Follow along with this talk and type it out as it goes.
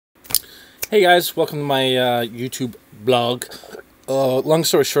Hey guys, welcome to my YouTube blog. Long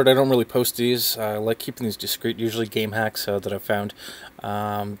story short, I don't really post these. I like keeping these discreet, usually game hacks that I've found.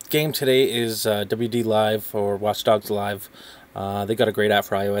 Game today is WD Live or Watch Dogs Live. They got a great app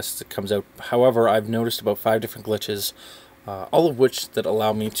for iOS that comes out. However, I've noticed about 5 different glitches, all of which that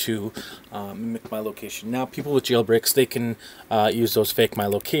allow me to mimic my location. Now, people with jailbreaks, they can use those fake my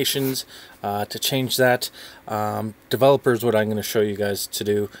locations to change that. Developers, what I'm going to show you guys to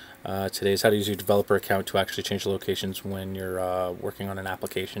do today is how to use your developer account to actually change the locations when you're working on an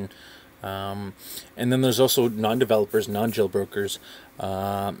application. And then there's also non-developers, non-jailbrokers,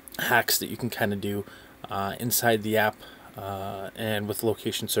 hacks that you can kind of do inside the app and with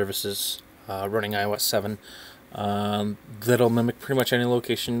location services running iOS 7. That'll mimic pretty much any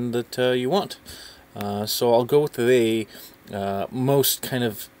location that you want. So I'll go with the most kind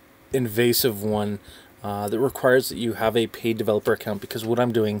of invasive one that requires that you have a paid developer account, because what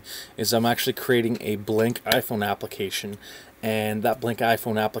I'm doing is I'm actually creating a blank iPhone application, and that blank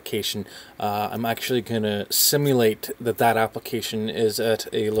iPhone application, I'm actually going to simulate that application is at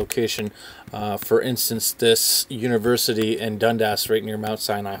a location, for instance, this university in Dundas right near Mount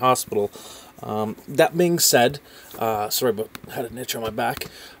Sinai Hospital. That being said, sorry about had an itch on my back.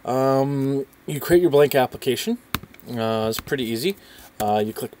 You create your blank application. It's pretty easy.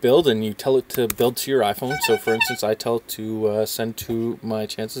 You click build and you tell it to build to your iPhone. So for instance, I tell it to send to my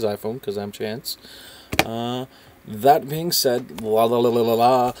Chance's iPhone because I'm Chance. That being said,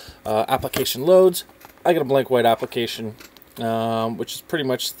 application loads. I get a blank white application, which is pretty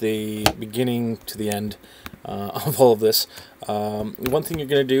much the beginning to the end of all of this. One thing you're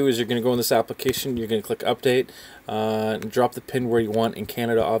going to do is you're going to go in this application, you're going to click update, and drop the pin where you want in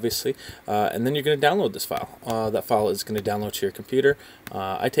Canada, obviously, and then you're going to download this file. That file is going to download to your computer.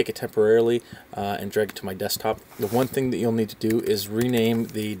 I take it temporarily and drag it to my desktop. The one thing that you'll need to do is rename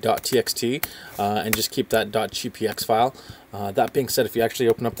the .txt and just keep that .gpx file. That being said, if you actually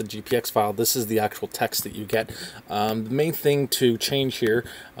open up the GPX file, this is the actual text that you get. The main thing to change here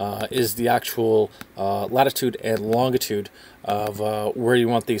is the actual latitude and longitude of where you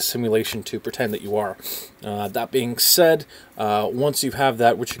want the simulation to pretend that you are. That being said, once you have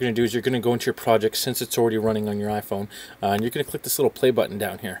that, what you're going to do is you're going to go into your project, since it's already running on your iPhone, and you're going to click this little play button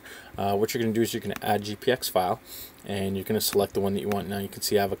down here. What you're going to do is you're going to add GPX file, and you're going to select the one that you want. Now you can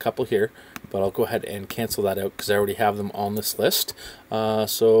see I have a couple here, but I'll go ahead and cancel that out because I already have them on this list.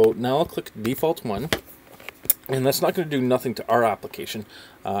 So now I'll click default one, and that's not going to do nothing to our application.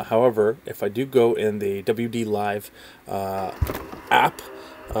 However, if I do go in the WD Live app,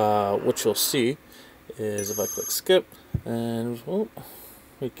 what you'll see is if I click skip, and well,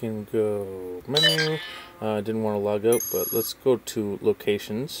 we can go menu. Didn't want to log out, but let's go to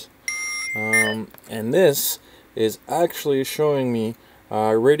locations. And this is actually showing me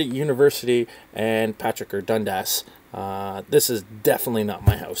Radiate University and Patrick or Dundas. This is definitely not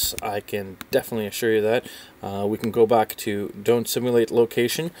my house. I can definitely assure you that. We can go back to don't simulate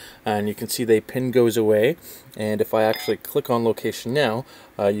location, and you can see the pin goes away. And if I actually click on location now,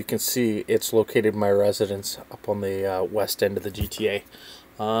 you can see it's located my residence up on the west end of the GTA.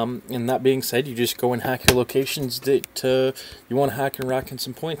 And that being said, you just go and hack your locations that you want to hack and rack in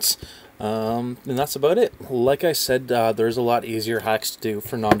some points. And that's about it. Like I said, there's a lot easier hacks to do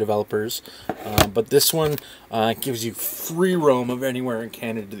for non-developers, but this one gives you free roam of anywhere in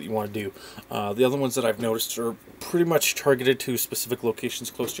Canada that you want to do. The other ones that I've noticed are pretty much targeted to specific locations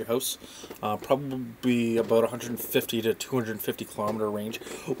close to your house, probably about 150 to 250 kilometer range,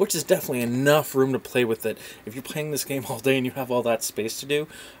 which is definitely enough room to play with it. If you're playing this game all day and you have all that space to do,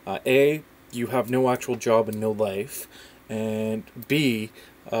 A, you have no actual job and no life, and B,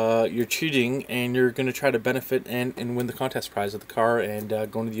 you're cheating and you're going to try to benefit and win the contest prize of the car and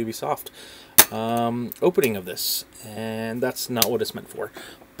going to the Ubisoft opening of this. And that's not what it's meant for.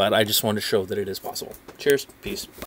 But I just wanted to show that it is possible. Cheers. Peace.